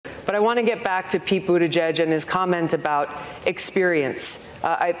But I want to get back to Pete Buttigieg and his comment about experience.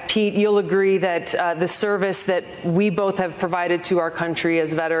 Pete, you'll agree that the service that we both have provided to our country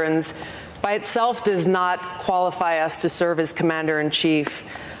as veterans by itself does not qualify us to serve as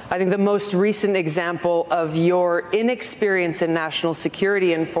commander-in-chief. I think the most recent example of your inexperience in national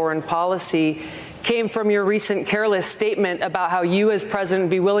security and foreign policy came from your recent careless statement about how you as president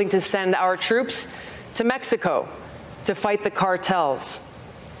would be willing to send our troops to Mexico to fight the cartels.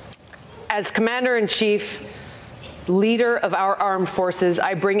 As commander-in-chief, leader of our armed forces,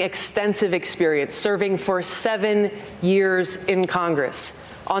 I bring extensive experience serving for 7 years in Congress,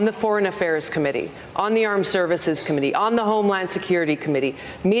 on the Foreign Affairs Committee, on the Armed Services Committee, on the Homeland Security Committee,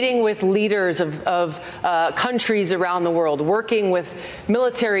 meeting with leaders of countries around the world, working with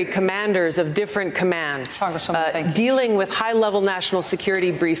military commanders of different commands, dealing with high-level national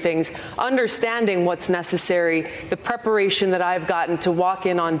security briefings, understanding what's necessary, the preparation that I've gotten to walk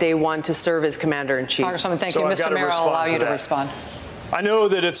in on day one to serve as Commander-in-Chief. Congresswoman, thank you. Mr. Mayor, I'll allow you to respond. I know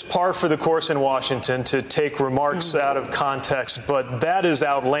that it's par for the course in Washington to take remarks out of context, but that is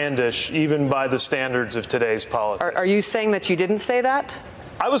outlandish even by the standards of today's politics. Are you saying that you didn't say that?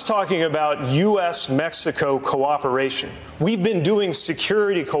 I was talking about U.S.-Mexico cooperation. We've been doing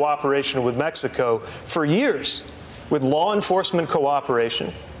security cooperation with Mexico for years, with law enforcement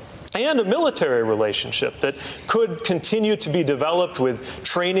cooperation and a military relationship that could continue to be developed with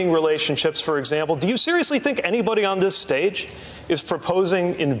training relationships, for example. Do you seriously think anybody on this stage is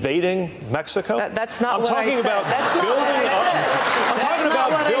proposing invading Mexico? That's not what I said. I'm talking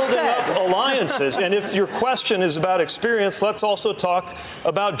about building up alliances. And if your question is about experience, let's also talk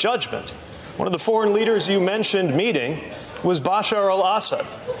about judgment. One of the foreign leaders you mentioned meeting was Bashar al-Assad.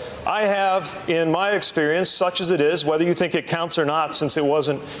 I have, in my experience, such as it is, whether you think it counts or not, since it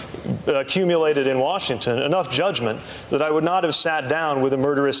wasn't accumulated in Washington, enough judgment that I would not have sat down with a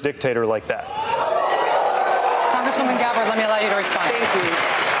murderous dictator like that. Congresswoman Gabbard, let me allow you to respond. Thank you.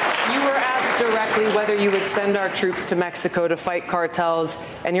 You were asked directly whether you would send our troops to Mexico to fight cartels,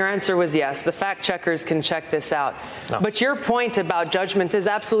 and your answer was yes. The fact checkers can check this out. No. But your point about judgment is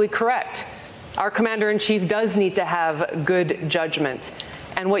absolutely correct. Our commander-in-chief does need to have good judgment.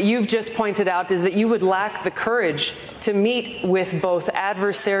 And what you've just pointed out is that you would lack the courage to meet with both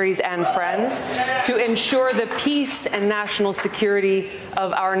adversaries and friends to ensure the peace and national security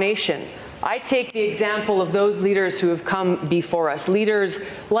of our nation. I take the example of those leaders who have come before us, leaders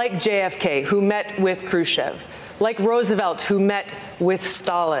like JFK, who met with Khrushchev, like Roosevelt, who met with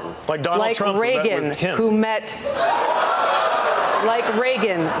Stalin, like Donald Trump, Reagan, like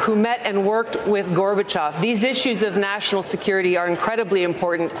Reagan, who met and worked with Gorbachev. These issues of national security are incredibly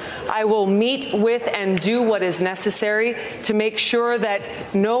important. I will meet with and do what is necessary to make sure that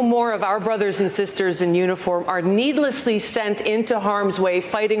no more of our brothers and sisters in uniform are needlessly sent into harm's way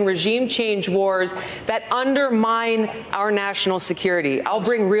fighting regime change wars that undermine our national security. I'll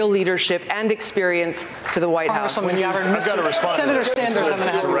bring real leadership and experience to the White House. I've got to respond. Senator Sanders, I'm going to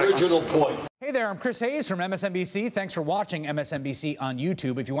have original point. Hey there, I'm Chris Hayes from MSNBC. Thanks for watching MSNBC on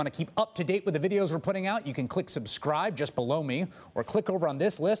YouTube. If you want to keep up to date with the videos we're putting out, you can click subscribe just below me or click over on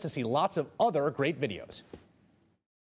this list to see lots of other great videos.